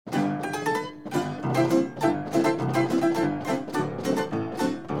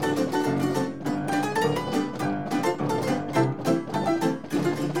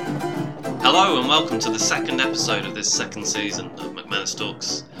Hello and welcome to the second episode of this second season of McManus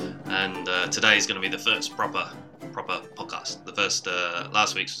Talks, and today is going to be the first proper podcast. The first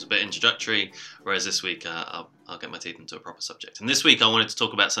last week's was a bit introductory, whereas this week I'll get my teeth into a proper subject. And this week I wanted to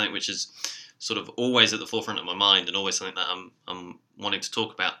talk about something which is sort of always at the forefront of my mind and always something that I'm wanting to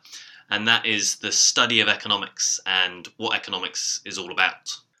talk about, and that is the study of economics and what economics is all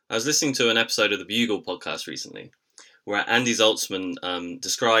about. I was listening to an episode of the Bugle podcast recently, where Andy Zaltzman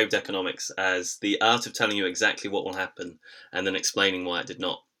described economics as the art of telling you exactly what will happen and then explaining why it did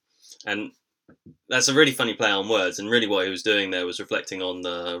not. And that's a really funny play on words, and really what he was doing there was reflecting on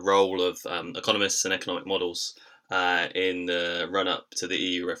the role of economists and economic models in the run-up to the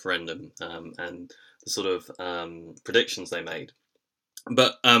EU referendum and the sort of predictions they made.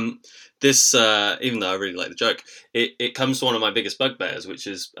 But this, even though I really like the joke, it comes to one of my biggest bugbears, which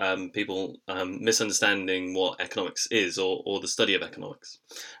is people misunderstanding what economics is or the study of economics.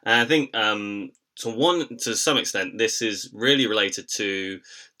 And I think to some extent, this is really related to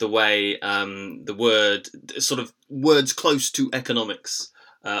the way the word, sort of words close to economics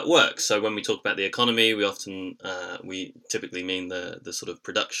works. So when we talk about the economy, we typically mean the sort of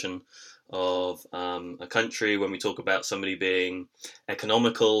production of a country. When we talk about somebody being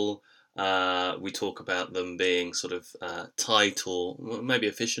economical, we talk about them being sort of tight or maybe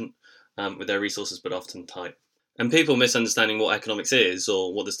efficient with their resources, but often tight. And people misunderstanding what economics is,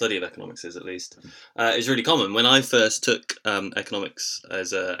 or what the study of economics is at least, is really common. When I first took economics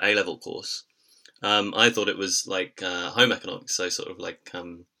as a A-level course, I thought it was like home economics, so sort of like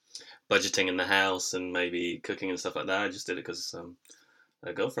budgeting in the house and maybe cooking and stuff like that. I just did it because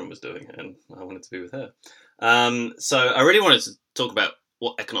her girlfriend was doing it and I wanted to be with her. So I really wanted to talk about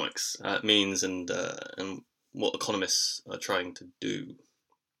what economics means and what economists are trying to do.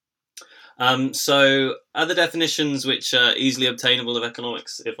 So other definitions which are easily obtainable of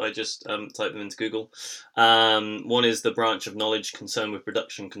economics, if I just type them into Google. One is the branch of knowledge concerned with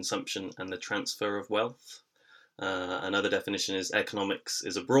production, consumption, and the transfer of wealth. Another definition is economics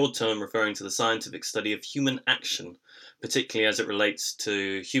is a broad term referring to the scientific study of human action, particularly as it relates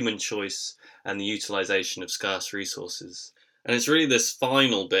to human choice and the utilisation of scarce resources. And it's really this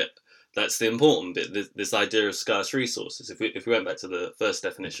final bit that's the important bit, this idea of scarce resources. If we went back to the first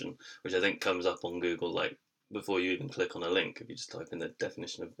definition, which I think comes up on Google, like before you even click on a link, if you just type in the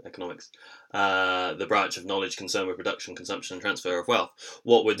definition of economics, the branch of knowledge concerned with production, consumption, and transfer of wealth.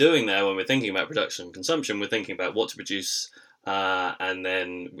 What we're doing there when we're thinking about production and consumption, we're thinking about what to produce, and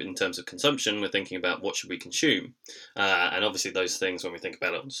then in terms of consumption, we're thinking about what should we consume. And obviously those things, when we think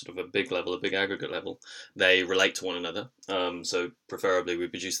about it on sort of a big level, a big aggregate level, they relate to one another. So preferably we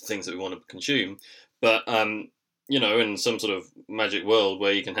produce the things that we want to consume. But in some sort of magic world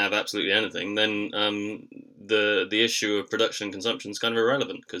where you can have absolutely anything, then the issue of production and consumption is kind of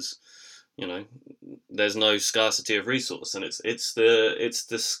irrelevant, because there's no scarcity of resource, and it's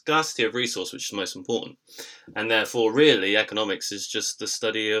the scarcity of resource which is most important, and therefore really economics is just the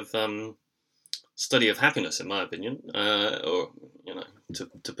study of happiness, in my opinion, or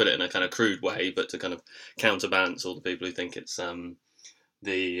to put it in a kind of crude way, but to kind of counterbalance all the people who think it's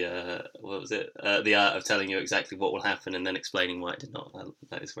the art of telling you exactly what will happen and then explaining why it did not.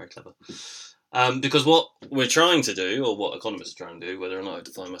 That is very clever. Because what we're trying to do, or what economists are trying to do, whether or not I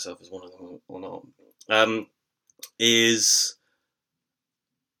define myself as one of them or not, is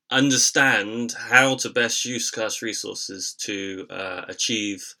understand how to best use scarce resources to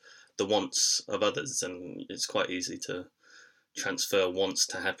achieve the wants of others. And it's quite easy to transfer wants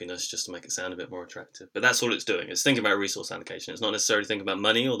to happiness just to make it sound a bit more attractive. But that's all it's doing. It's thinking about resource allocation. It's not necessarily thinking about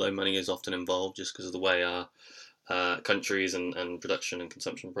money, although money is often involved just because of the way our countries and production and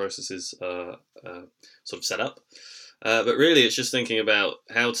consumption processes are sort of set up. But really it's just thinking about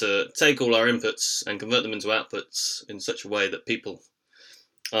how to take all our inputs and convert them into outputs in such a way that people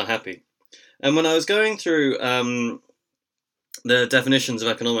are happy. And when I was going through the definitions of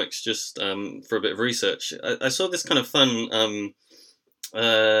economics just for a bit of research, I saw this kind of fun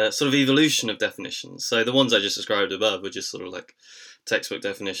sort of evolution of definitions. So the ones I just described above were just sort of like textbook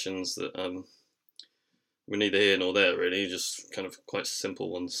definitions that were neither here nor there, really, just kind of quite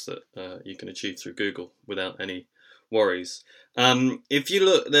simple ones that you can achieve through Google without any worries. If you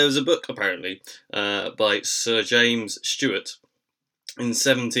look, there was a book apparently by Sir James Stewart, in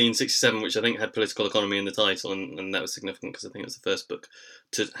 1767, which I think had political economy in the title, and that was significant because I think it was the first book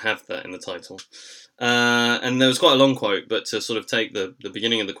to have that in the title. And there was quite a long quote, but to sort of take the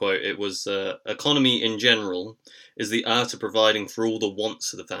beginning of the quote, it was, economy in general is the art of providing for all the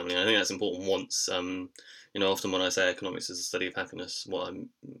wants of the family. And I think that's important, wants. Often when I say economics is a study of happiness, what I'm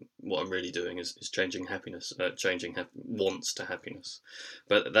really doing is changing happiness, changing wants to happiness.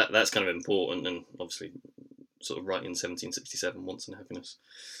 But that's kind of important, and obviously sort of right in 1767, wants and happiness.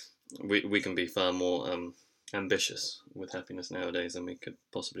 We can be far more ambitious with happiness nowadays than we could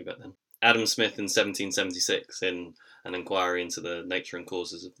possibly back then. Adam Smith in 1776, in an inquiry into the nature and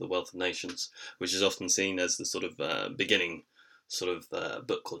causes of the wealth of nations, which is often seen as the sort of beginning sort of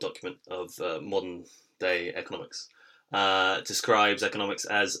book or document of modern day economics, describes economics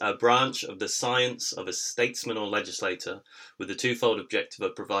as a branch of the science of a statesman or legislator with the twofold objective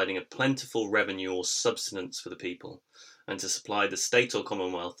of providing a plentiful revenue or subsistence for the people, and to supply the state or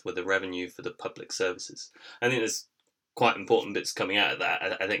commonwealth with a revenue for the public services. I think there's quite important bits coming out of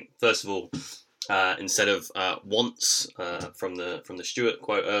that. I think, first of all, instead of wants from the Stuart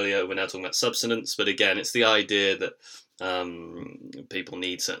quote earlier, we're now talking about subsistence. But again, it's the idea that people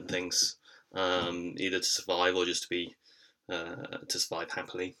need certain things, either to survive or just to survive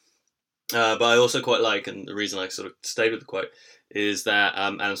happily. But I also quite like, and the reason I sort of stayed with the quote, is that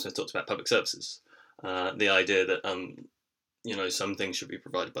Adam Smith talks about public services. The idea that some things should be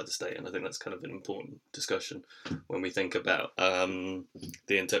provided by the state, and I think that's kind of an important discussion when we think about the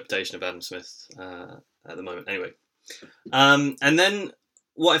interpretation of Adam Smith at the moment. Anyway, and then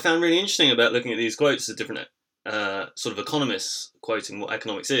what I found really interesting about looking at these quotes is different sort of economists quoting what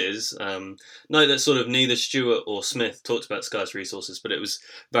economics is. Note that sort of neither Stuart or Smith talked about scarce resources, but it was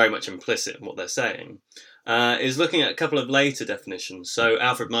very much implicit in what they're saying. Is looking at a couple of later definitions. So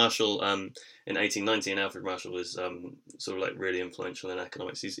Alfred Marshall in 1890, and Alfred Marshall was sort of like really influential in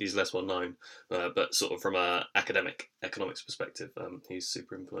economics. He's less well known, but sort of from an academic economics perspective, he's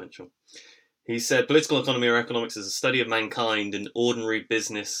super influential. He said, political economy or economics is a study of mankind in ordinary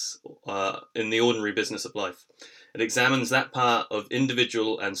business, in the ordinary business of life. It examines that part of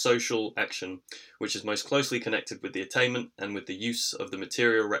individual and social action which is most closely connected with the attainment and with the use of the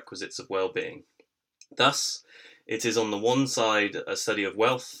material requisites of well-being. Thus, it is on the one side a study of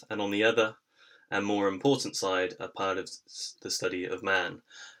wealth, and on the other, and more important side, a part of the study of man.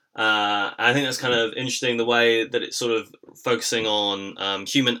 I think that's kind of interesting, the way that it's sort of focusing on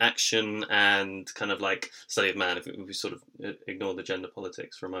human action and kind of like study of man, if we sort of ignore the gender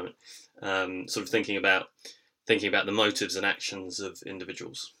politics for a moment, sort of thinking about the motives and actions of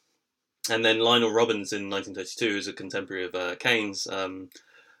individuals. And then Lionel Robbins in 1932, who's a contemporary of Keynes,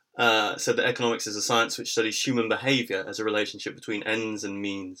 said that economics is a science which studies human behaviour as a relationship between ends and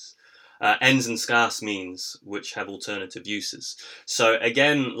means. Ends and scarce means which have alternative uses. So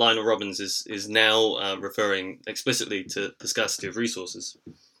again, Lionel Robbins is now referring explicitly to the scarcity of resources.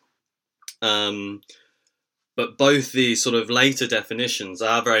 But both the sort of later definitions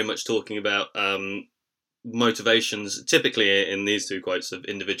are very much talking about motivations, typically in these two quotes, of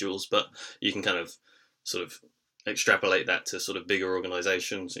individuals, but you can kind of sort of extrapolate that to sort of bigger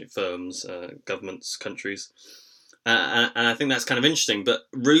organisations, firms, governments, countries. And I think that's kind of interesting, but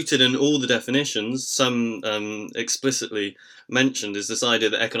rooted in all the definitions, some explicitly mentioned, is this idea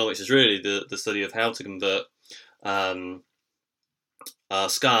that economics is really the study of how to convert our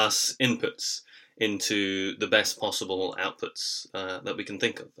scarce inputs into the best possible outputs that we can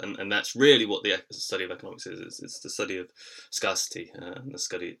think of. And that's really what the study of economics is. It's the study of scarcity and the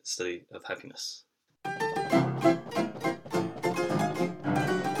study of happiness.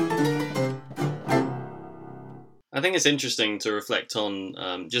 I think it's interesting to reflect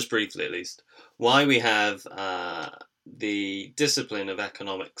on, just briefly at least, why we have the discipline of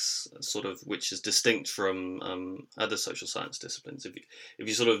economics, sort of, which is distinct from other social science disciplines. If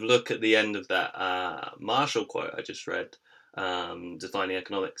you sort of look at the end of that Marshall quote I just read, defining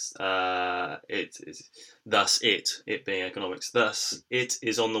economics, it is thus it being economics. Thus, it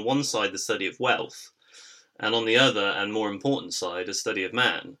is on the one side the study of wealth, and on the other and more important side, a study of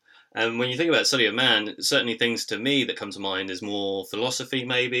man. And when you think about study of man, certainly things to me that come to mind is more philosophy,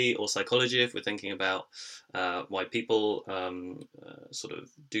 maybe, or psychology, if we're thinking about why people sort of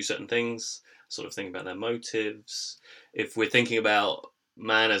do certain things, sort of thinking about their motives. If we're thinking about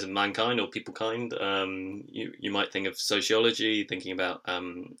man as in mankind or people kind, you might think of sociology, thinking about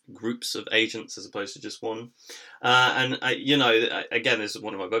groups of agents as opposed to just one. Again, this is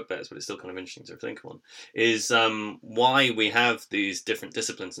one of my bugbears, but it's still kind of interesting to think on, is why we have these different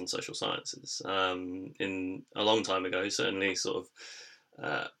disciplines in social sciences. In a long time ago, certainly sort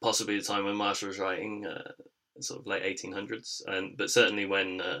of possibly the time when Marshall was writing, sort of late 1800s, but certainly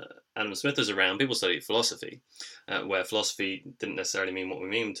when Adam Smith was around, people studied philosophy, where philosophy didn't necessarily mean what we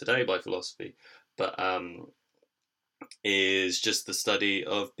mean today by philosophy, but is just the study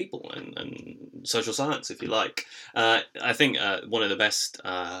of people and social science, if you like. I think one of the best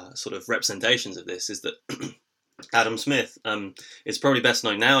sort of representations of this is that Adam Smith is probably best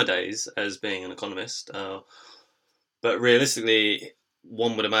known nowadays as being an economist, but realistically,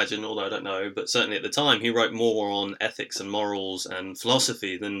 one would imagine, although I don't know, but certainly at the time, he wrote more on ethics and morals and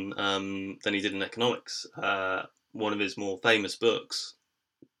philosophy than he did in economics. One of his more famous books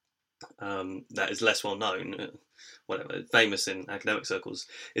that is less well known, whatever, famous in academic circles,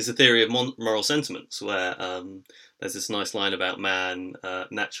 is the theory of moral sentiments, where there's this nice line about man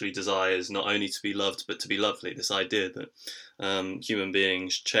naturally desires not only to be loved but to be lovely. This idea that human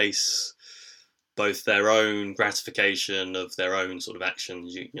beings chase both their own gratification of their own sort of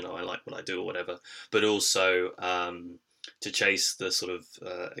actions, you know, I like what I do or whatever, but also to chase the sort of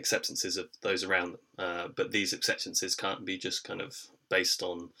acceptances of those around them. But these acceptances can't be just kind of based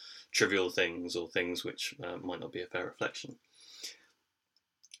on trivial things or things which might not be a fair reflection.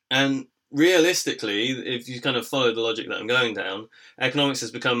 And realistically, if you kind of follow the logic that I'm going down, economics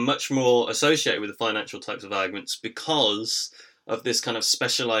has become much more associated with the financial types of arguments because of this kind of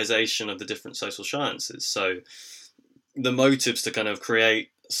specialization of the different social sciences. So the motives to kind of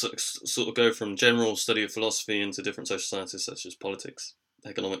create, sort of go from general study of philosophy into different social sciences such as politics,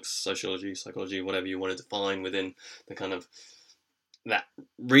 economics, sociology, psychology, whatever you want to define within the kind of that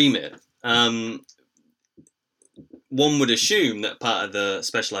remit. One would assume that part of the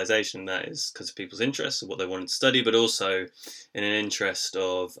specialization in that is because of people's interests of what they wanted to study, but also in an interest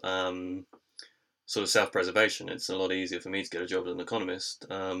of sort of self-preservation. It's a lot easier for me to get a job as an economist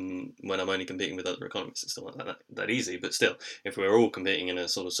when I'm only competing with other economists. It's not that easy, but still, if we're all competing in a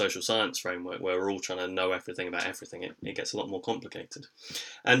sort of social science framework where we're all trying to know everything about everything, it gets a lot more complicated.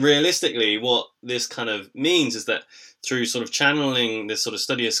 And realistically, what this kind of means is that through sort of channeling this sort of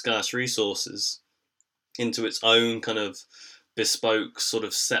study of scarce resources into its own kind of bespoke sort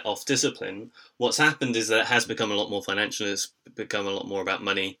of set off discipline, what's happened is that it has become a lot more financial. It's become a lot more about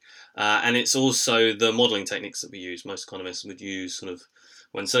money, and it's also the modelling techniques that we use. Most economists would use sort of,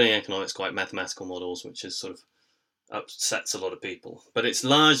 when studying economics, quite mathematical models, which is sort of upsets a lot of people. But it's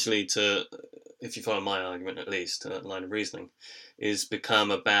largely to, if you follow my argument at least, line of reasoning, is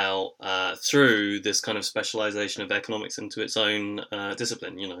become about through this kind of specialisation of economics into its own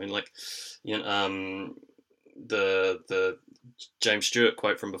discipline. You know, like the James Stewart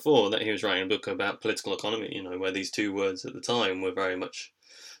quote from before, that he was writing a book about political economy, you know, where these two words at the time were very much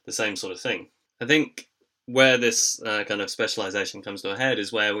the same sort of thing. I think where this kind of specialization comes to a head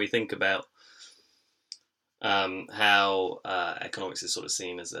is where we think about how economics is sort of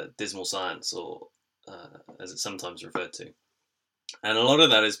seen as a dismal science, or as it's sometimes referred to. And a lot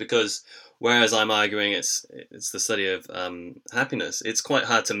of that is because, whereas I'm arguing it's the study of happiness, it's quite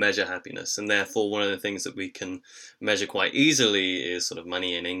hard to measure happiness, and therefore one of the things that we can measure quite easily is sort of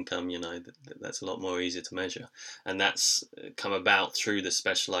money and income. You know, that's a lot more easier to measure, and that's come about through the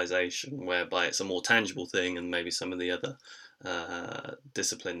specialization, whereby it's a more tangible thing, and maybe some of the other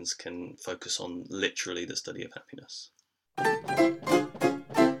disciplines can focus on literally the study of happiness.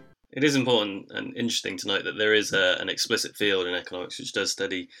 It is important and interesting to note that there is an explicit field in economics which does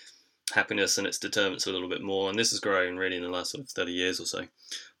study happiness and its determinants a little bit more, and this has grown really in the last sort of 30 years or so,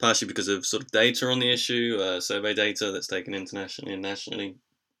 partially because of sort of data on the issue, survey data that's taken internationally and nationally,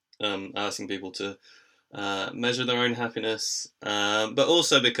 asking people to measure their own happiness, but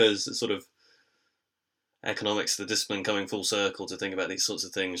also because sort of economics, the discipline, coming full circle to think about these sorts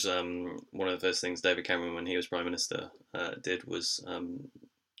of things. One of the first things David Cameron, when he was Prime Minister, did was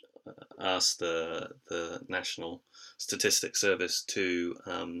asked the National Statistics Service to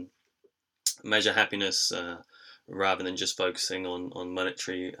measure happiness rather than just focusing on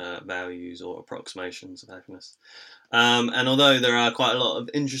monetary values or approximations of happiness. And although there are quite a lot of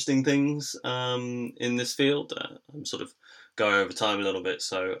interesting things in this field, I'm sort of going over time a little bit,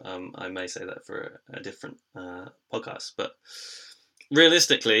 so I may say that for a different podcast. But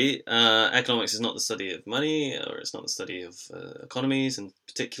realistically, economics is not the study of money, or it's not the study of economies in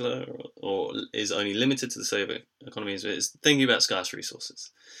particular, or is only limited to the study of economies. It's thinking about scarce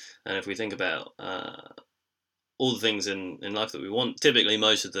resources. And if we think about all the things in life that we want, typically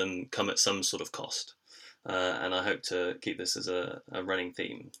most of them come at some sort of cost. And I hope to keep this as a running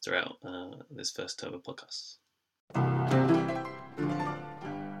theme throughout this first term of podcasts.